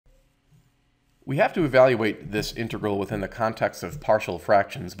We have to evaluate this integral within the context of partial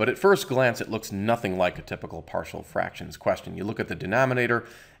fractions, but at first glance it looks nothing like a typical partial fractions question. You look at the denominator,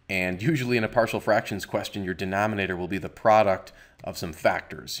 and usually in a partial fractions question, your denominator will be the product of some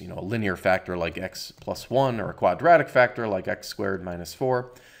factors, you know, a linear factor like x plus 1 or a quadratic factor like x squared minus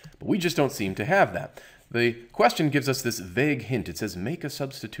 4, but we just don't seem to have that. The question gives us this vague hint. It says make a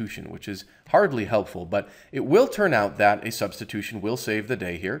substitution, which is hardly helpful, but it will turn out that a substitution will save the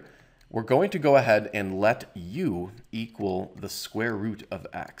day here. We're going to go ahead and let u equal the square root of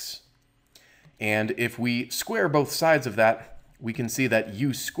x. And if we square both sides of that, we can see that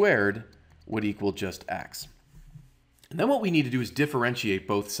u squared would equal just x. And then what we need to do is differentiate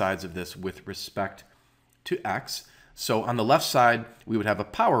both sides of this with respect to x. So on the left side, we would have a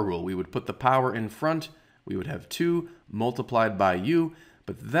power rule. We would put the power in front. We would have 2 multiplied by u.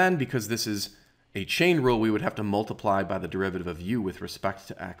 But then, because this is a chain rule, we would have to multiply by the derivative of u with respect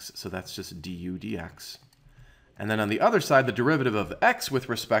to x. So that's just du dx. And then on the other side, the derivative of x with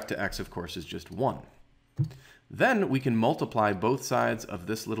respect to x, of course, is just 1. Then we can multiply both sides of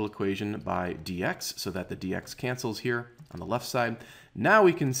this little equation by dx so that the dx cancels here on the left side. Now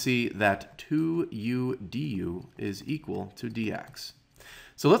we can see that 2u du is equal to dx.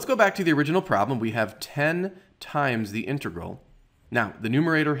 So let's go back to the original problem. We have 10 times the integral. Now, the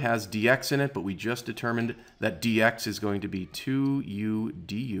numerator has dx in it, but we just determined that dx is going to be 2u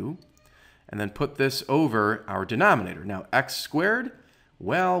du. And then put this over our denominator. Now, x squared,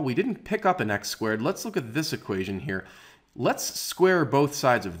 well, we didn't pick up an x squared. Let's look at this equation here. Let's square both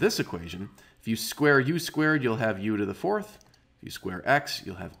sides of this equation. If you square u squared, you'll have u to the 4th. If you square x,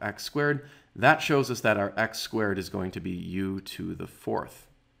 you'll have x squared. That shows us that our x squared is going to be u to the 4th.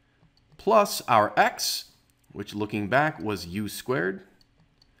 Plus our x, which looking back was u squared,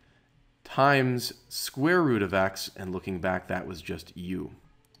 times square root of x, and looking back that was just u.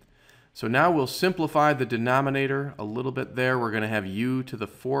 So now we'll simplify the denominator a little bit there. We're going to have u to the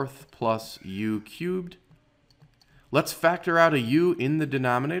 4th plus u cubed. Let's factor out a u in the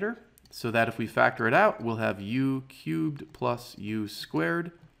denominator so that if we factor it out, we'll have u cubed plus u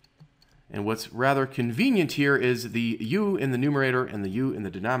squared. And what's rather convenient here is the u in the numerator and the u in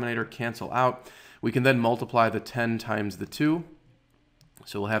the denominator cancel out. We can then multiply the 10 times the 2.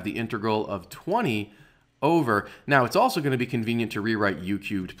 So we'll have the integral of 20 over. Now, it's also going to be convenient to rewrite u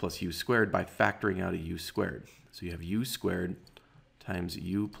cubed plus u squared by factoring out a u squared. So you have u squared times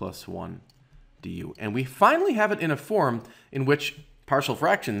u plus 1 du. And we finally have it in a form in which partial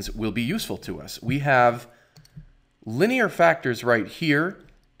fractions will be useful to us. We have linear factors right here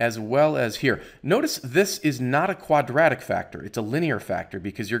as well as here. Notice this is not a quadratic factor. It's a linear factor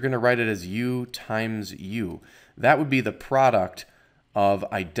because you're going to write it as u times u. That would be the product of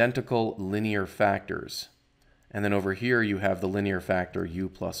identical linear factors. And then over here you have the linear factor u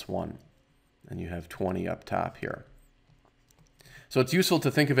plus 1. And you have 20 up top here. So it's useful to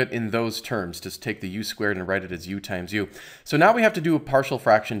think of it in those terms. Just take the u squared and write it as u times u. So now we have to do a partial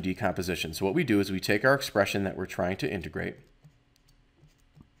fraction decomposition. So what we do is we take our expression that we're trying to integrate.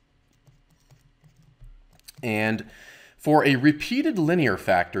 And for a repeated linear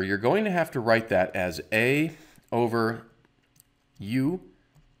factor, you're going to have to write that as a over u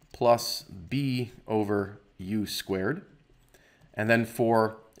plus b over u squared. And then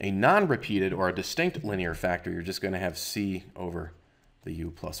for a non-repeated or a distinct linear factor, you're just going to have c over the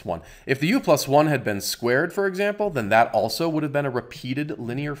u plus 1. If the u plus 1 had been squared, for example, then that also would have been a repeated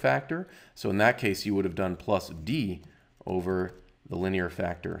linear factor. So in that case, you would have done plus d over the linear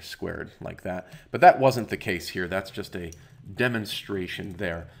factor squared like that. But that wasn't the case here. That's just a demonstration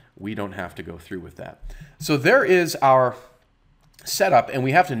there. We don't have to go through with that. So there is our setup, and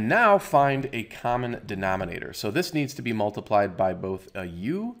we have to now find a common denominator. So this needs to be multiplied by both a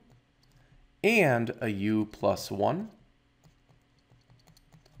u and a u plus 1.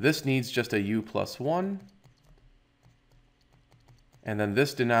 This needs just a u plus 1. And then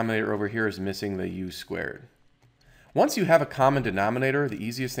this denominator over here is missing the u squared. Once you have a common denominator, the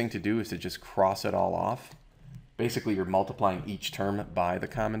easiest thing to do is to just cross it all off. Basically, you're multiplying each term by the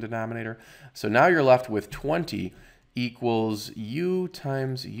common denominator. So now you're left with 20 equals u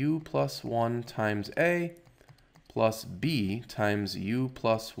times u plus 1 times a plus b times u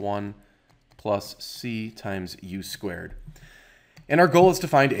plus 1 plus c times u squared. And our goal is to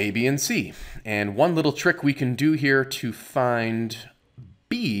find a, b, and c. And one little trick we can do here to find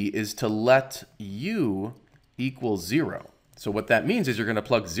b is to let u equal 0. So what that means is you're going to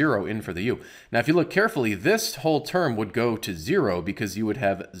plug 0 in for the u. Now, if you look carefully, this whole term would go to 0 because you would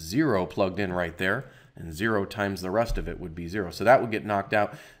have 0 plugged in right there, and 0 times the rest of it would be 0. So that would get knocked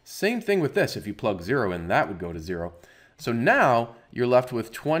out. Same thing with this. If you plug 0 in, that would go to 0. So now you're left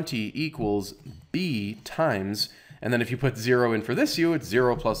with 20 equals b times, and then if you put 0 in for this u, it's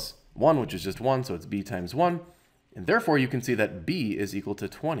 0 plus 1, which is just 1, so it's b times 1. And therefore, you can see that b is equal to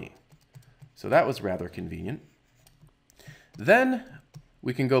 20. So that was rather convenient. Then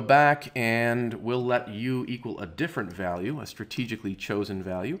we can go back and we'll let u equal a different value, a strategically chosen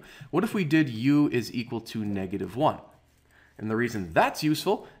value. What if we did u is equal to -1? And the reason that's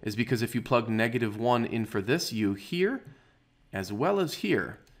useful is because if you plug -1 in for this u here, as well as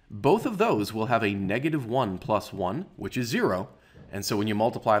here, both of those will have a -1 plus 1, which is 0. And so when you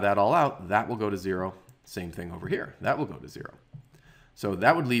multiply that all out, that will go to 0. Same thing over here. That will go to 0. So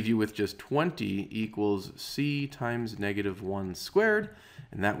that would leave you with just 20 equals c times -1 squared.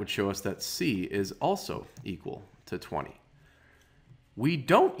 And that would show us that c is also equal to 20. We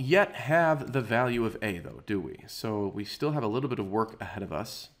don't yet have the value of a, though, do we? So we still have a little bit of work ahead of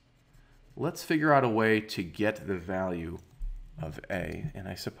us. Let's figure out a way to get the value of a. And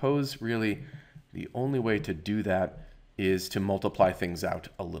I suppose really the only way to do that is to multiply things out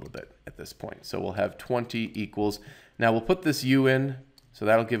a little bit at this point. So we'll have 20 equals. Now we'll put this u in. So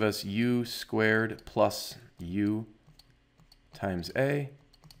that'll give us u squared plus u times a.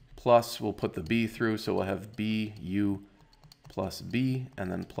 Plus we'll put the b through. So we'll have bu plus b, and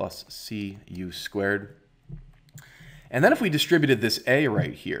then plus cu squared. And then if we distributed this a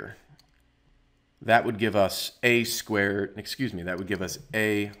right here, that would give us a squared, excuse me, that would give us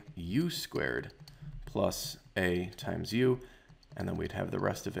a u squared plus a times u, and then we'd have the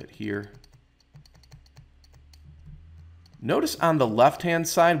rest of it here. Notice on the left-hand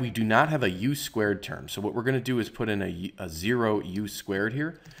side, we do not have a u squared term. So what we're going to do is put in a 0 u squared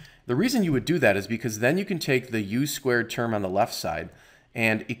here. The reason you would do that is because then you can take the u squared term on the left side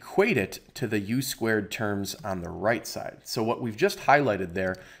and equate it to the u squared terms on the right side. So what we've just highlighted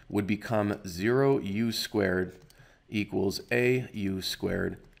there would become 0 u squared equals a u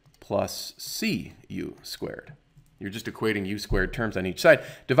squared plus c u squared. You're just equating u squared terms on each side.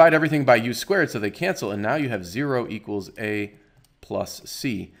 Divide everything by u squared so they cancel, and now you have 0 equals a plus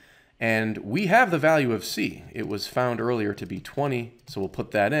c. And we have the value of c. It was found earlier to be 20, so we'll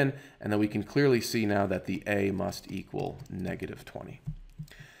put that in, and then we can clearly see now that the a must equal -20.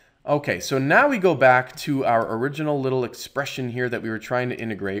 Okay, so now we go back to our original little expression here that we were trying to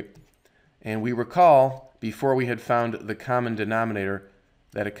integrate, and we recall before we had found the common denominator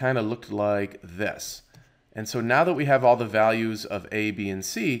that it kind of looked like this. And so now that we have all the values of a, b, and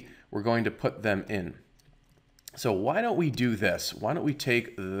c, we're going to put them in. So why don't we do this? Why don't we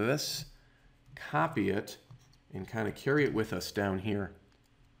take this, copy it, and kind of carry it with us down here.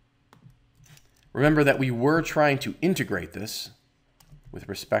 Remember that we were trying to integrate this with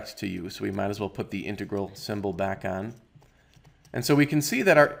respect to u, so we might as well put the integral symbol back on. And so we can see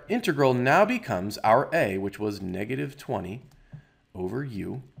that our integral now becomes our a, which was -20 over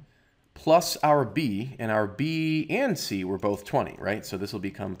u, plus our b, and our b and c were both 20, right? So this will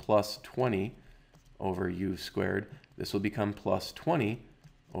become plus 20 over u squared. This will become plus 20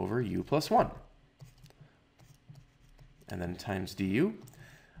 over u plus 1. And then times du.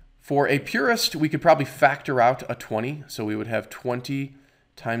 For a purist, we could probably factor out a 20. So we would have 20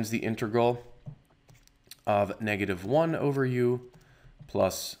 times the integral of -1 over u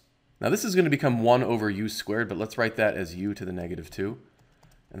plus, now this is going to become 1 over u squared, but let's write that as u to the -2.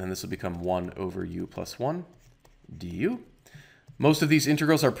 And then this will become 1 over u plus 1 du. Most of these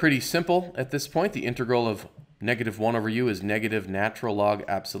integrals are pretty simple at this point. The integral of -1 over u is negative natural log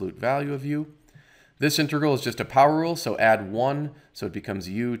absolute value of u. This integral is just a power rule, so add 1, so it becomes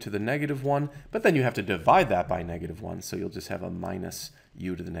u to the -1, but then you have to divide that by -1, so you'll just have a minus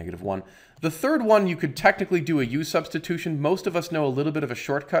u to the -1. The third one, you could technically do a u substitution. Most of us know a little bit of a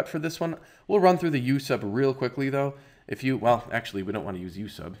shortcut for this one. We'll run through the u sub real quickly, though. If you, well, actually, we don't want to use u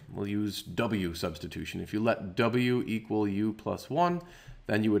sub. We'll use w substitution. If you let w equal u plus 1,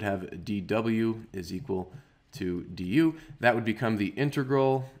 then you would have dw is equal to du. That would become the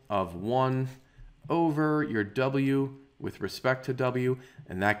integral of 1 over your w with respect to w,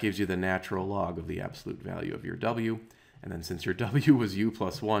 and that gives you the natural log of the absolute value of your w. And then since your w was u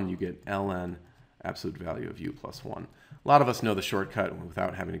plus 1, you get ln absolute value of u plus 1. A lot of us know the shortcut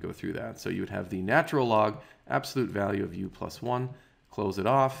without having to go through that. So you would have the natural log absolute value of u plus 1, close it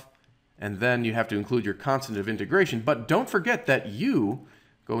off, and then you have to include your constant of integration. But don't forget that u,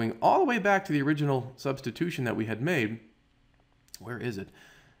 going all the way back to the original substitution that we had made, where is it?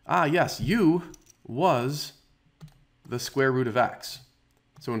 Ah, yes, u was the square root of x.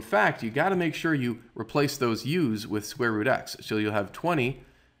 So in fact, you got to make sure you replace those u's with square root x. So you'll have 20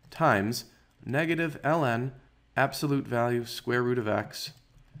 times negative ln absolute value square root of x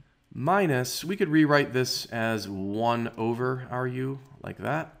minus, we could rewrite this as 1 over RU, like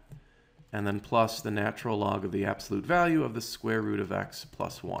that, and then plus the natural log of the absolute value of the square root of x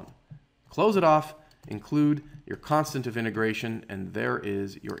plus 1. Close it off, include your constant of integration, and there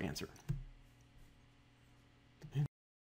is your answer.